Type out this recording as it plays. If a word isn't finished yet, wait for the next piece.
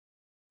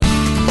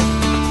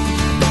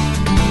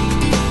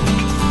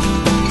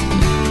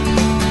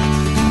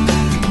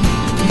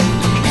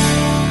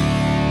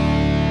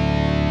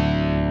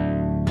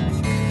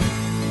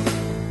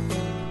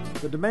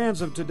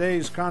demands of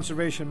today's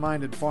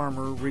conservation-minded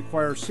farmer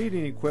require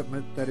seeding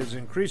equipment that is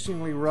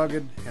increasingly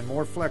rugged and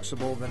more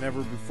flexible than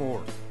ever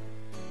before.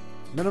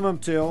 Minimum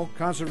till,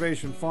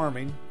 conservation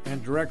farming,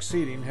 and direct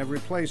seeding have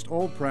replaced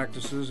old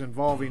practices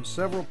involving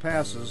several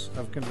passes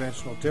of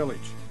conventional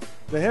tillage.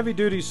 The Heavy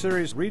Duty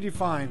Series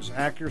redefines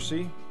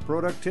accuracy,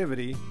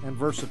 productivity, and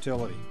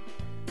versatility.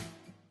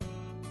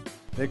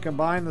 They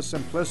combine the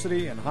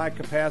simplicity and high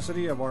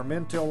capacity of our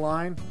Min-Till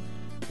line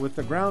with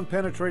the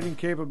ground-penetrating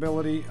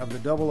capability of the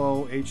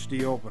 00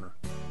 HD opener.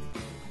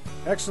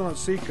 Excellent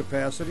seed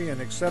capacity and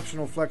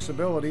exceptional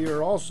flexibility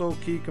are also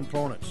key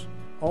components.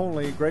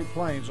 Only Great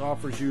Plains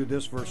offers you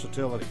this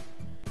versatility.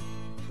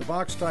 The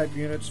box-type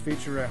units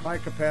feature a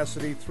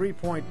high-capacity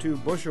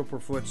 3.2 bushel per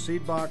foot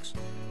seed box,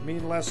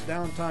 mean less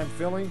downtime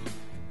filling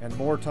and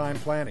more time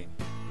planting.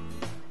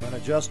 An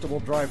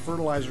adjustable dry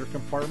fertilizer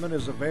compartment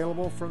is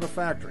available from the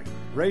factory.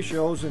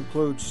 Ratios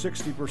include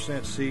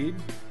 60% seed,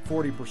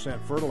 40%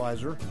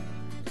 fertilizer,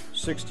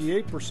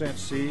 68%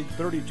 seed,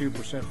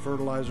 32%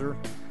 fertilizer,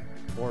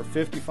 or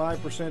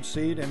 55%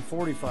 seed and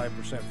 45%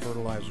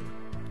 fertilizer.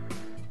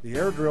 The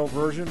air drill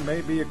version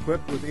may be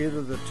equipped with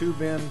either the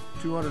 2-bin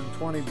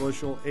 220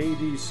 bushel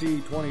ADC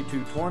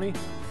 2220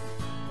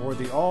 or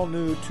the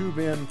all-new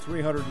 2-bin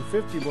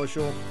 350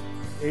 bushel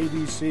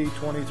ADC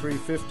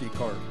 2350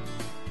 cart.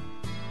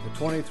 The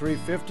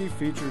 2350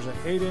 features an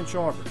 8-inch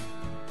auger,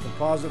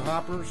 composite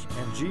hoppers,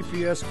 and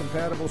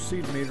GPS-compatible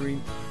seed metering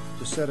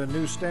to set a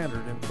new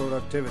standard in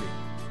productivity.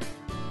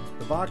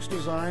 The box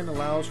design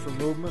allows for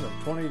movement of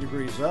 20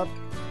 degrees up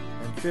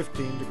and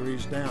 15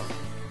 degrees down,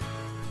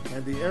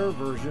 and the air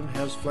version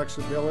has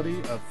flexibility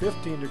of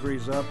 15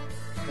 degrees up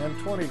and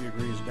 20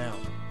 degrees down.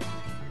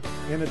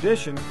 In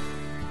addition,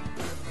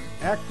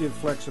 active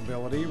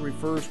flexibility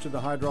refers to the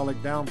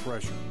hydraulic down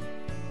pressure.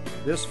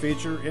 This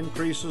feature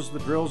increases the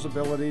drill's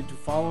ability to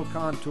follow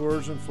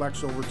contours and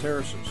flex over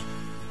terraces.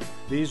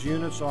 These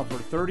units offer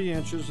 30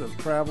 inches of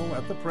travel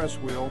at the press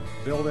wheel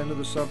built into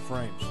the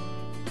subframes.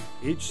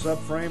 Each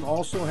subframe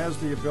also has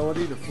the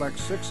ability to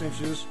flex 6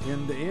 inches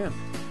end to end.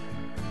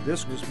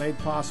 This was made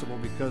possible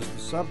because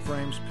the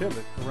subframes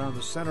pivot around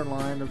the center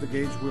line of the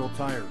gauge wheel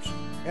tires.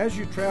 As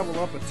you travel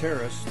up a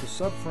terrace, the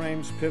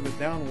subframes pivot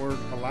downward,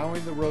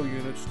 allowing the row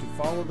units to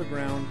follow the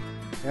ground.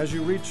 As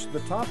you reach the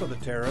top of the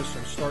terrace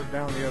and start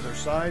down the other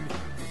side,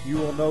 you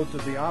will note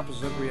that the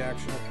opposite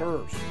reaction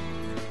occurs.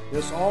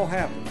 This all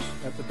happens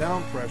at the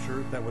down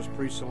pressure that was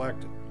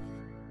pre-selected.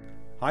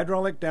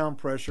 Hydraulic down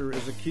pressure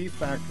is a key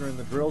factor in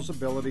the drill's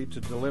ability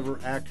to deliver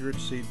accurate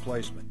seed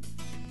placement.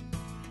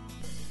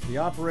 The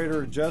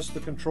operator adjusts the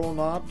control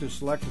knob to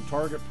select a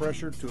target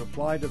pressure to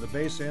apply to the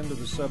base end of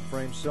the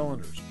subframe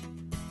cylinders.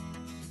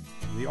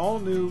 The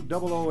all-new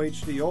 00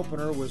 HD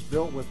opener was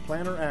built with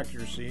planar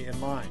accuracy in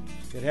mind.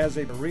 It has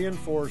a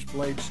reinforced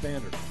blade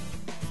standard.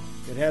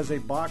 It has a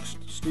boxed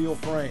steel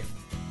frame.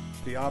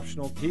 The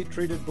optional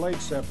heat-treated blade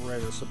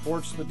separator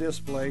supports the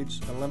disc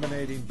blades,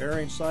 eliminating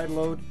bearing side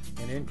load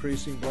and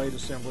increasing blade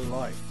assembly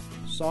life.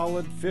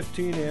 Solid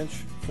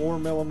 15-inch,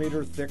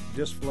 4mm thick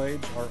disc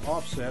blades are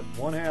offset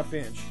 1/2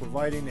 inch,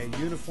 providing a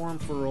uniform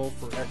furrow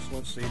for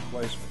excellent seed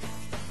placement.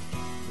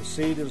 The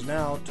seed is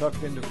now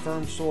tucked into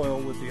firm soil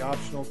with the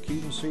optional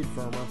Keaton seed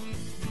firmer,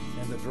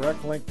 and the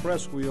direct link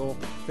press wheel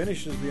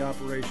finishes the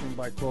operation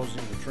by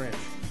closing the trench.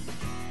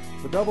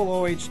 The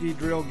 00 HD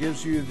drill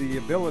gives you the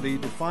ability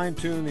to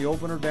fine-tune the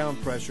opener down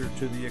pressure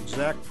to the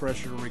exact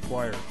pressure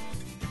required.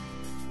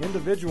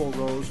 Individual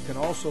rows can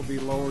also be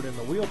lowered in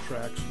the wheel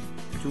tracks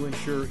to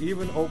ensure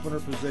even opener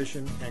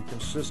position and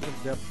consistent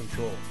depth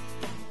control.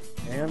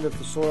 And if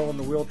the soil in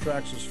the wheel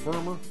tracks is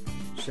firmer,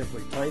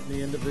 simply tighten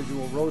the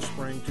individual row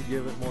spring to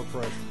give it more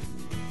pressure.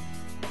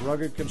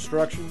 Rugged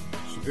construction,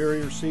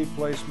 superior seed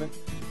placement,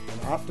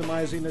 and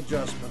optimizing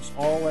adjustments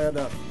all add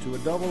up to a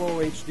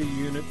 00 HD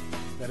unit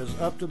that is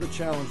up to the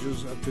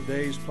challenges of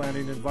today's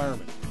planting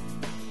environment.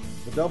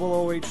 The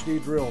 00 HD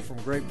drill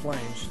from Great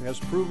Plains has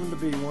proven to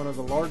be one of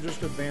the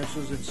largest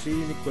advances in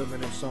seeding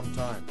equipment in some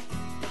time.